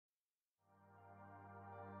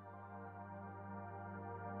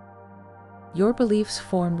Your beliefs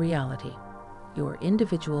form reality, your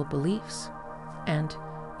individual beliefs, and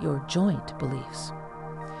your joint beliefs.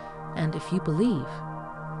 And if you believe,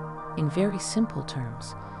 in very simple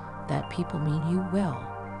terms, that people mean you well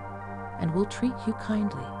and will treat you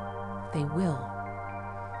kindly, they will.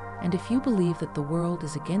 And if you believe that the world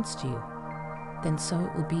is against you, then so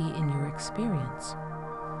it will be in your experience.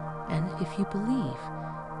 And if you believe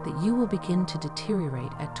that you will begin to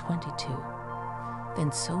deteriorate at 22,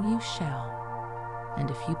 then so you shall. And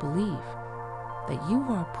if you believe that you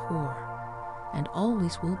are poor and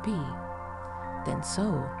always will be, then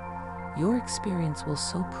so your experience will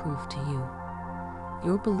so prove to you.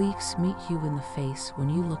 Your beliefs meet you in the face when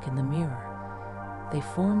you look in the mirror. They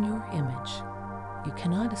form your image. You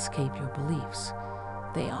cannot escape your beliefs.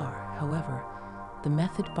 They are, however, the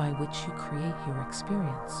method by which you create your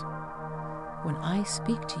experience. When I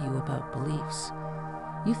speak to you about beliefs,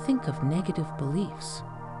 you think of negative beliefs.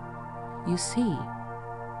 You see,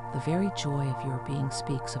 the very joy of your being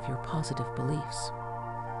speaks of your positive beliefs.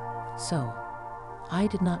 So, I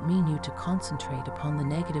did not mean you to concentrate upon the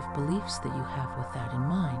negative beliefs that you have with that in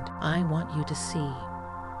mind. I want you to see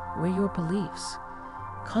where your beliefs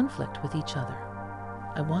conflict with each other.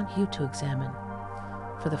 I want you to examine,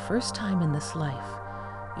 for the first time in this life,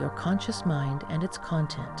 your conscious mind and its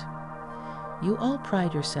content. You all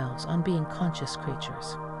pride yourselves on being conscious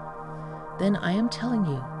creatures. Then I am telling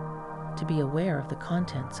you to be aware of the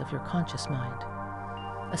contents of your conscious mind.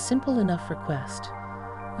 A simple enough request.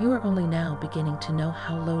 You are only now beginning to know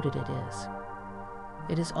how loaded it is.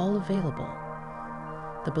 It is all available.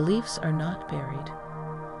 The beliefs are not buried,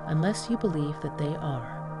 unless you believe that they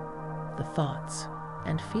are. The thoughts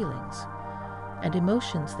and feelings and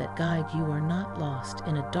emotions that guide you are not lost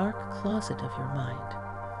in a dark closet of your mind,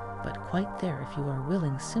 but quite there if you are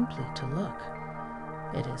willing simply to look.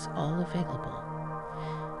 It is all available,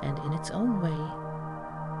 and in its own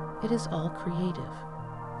way, it is all creative.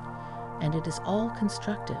 And it is all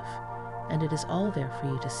constructive, and it is all there for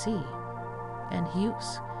you to see, and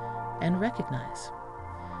use, and recognize.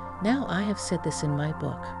 Now I have said this in my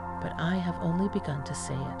book, but I have only begun to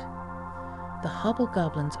say it. The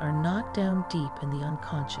hobgoblins are not down deep in the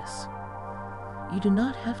unconscious. You do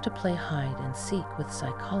not have to play hide and seek with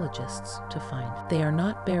psychologists to find. They are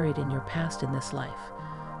not buried in your past in this life,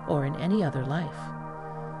 or in any other life.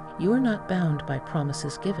 You are not bound by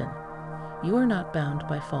promises given. You are not bound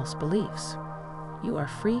by false beliefs. You are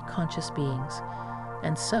free conscious beings,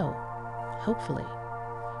 and so, hopefully,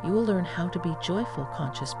 you will learn how to be joyful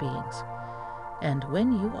conscious beings. And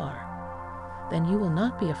when you are, then you will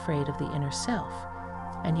not be afraid of the inner self,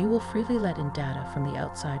 and you will freely let in data from the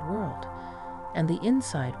outside world, and the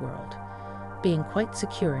inside world, being quite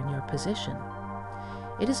secure in your position.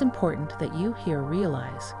 It is important that you here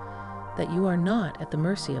realize that you are not at the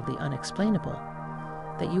mercy of the unexplainable,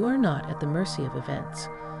 that you are not at the mercy of events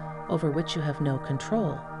over which you have no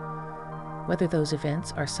control, whether those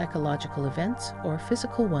events are psychological events or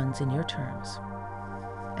physical ones in your terms.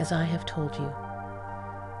 As I have told you,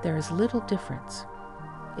 there is little difference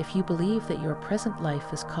if you believe that your present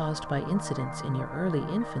life is caused by incidents in your early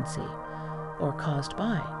infancy or caused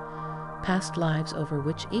by past lives over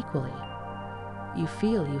which equally you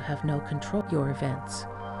feel you have no control. Your events,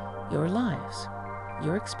 your lives,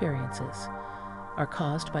 your experiences are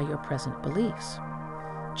caused by your present beliefs.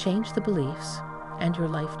 Change the beliefs, and your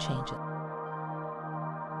life changes.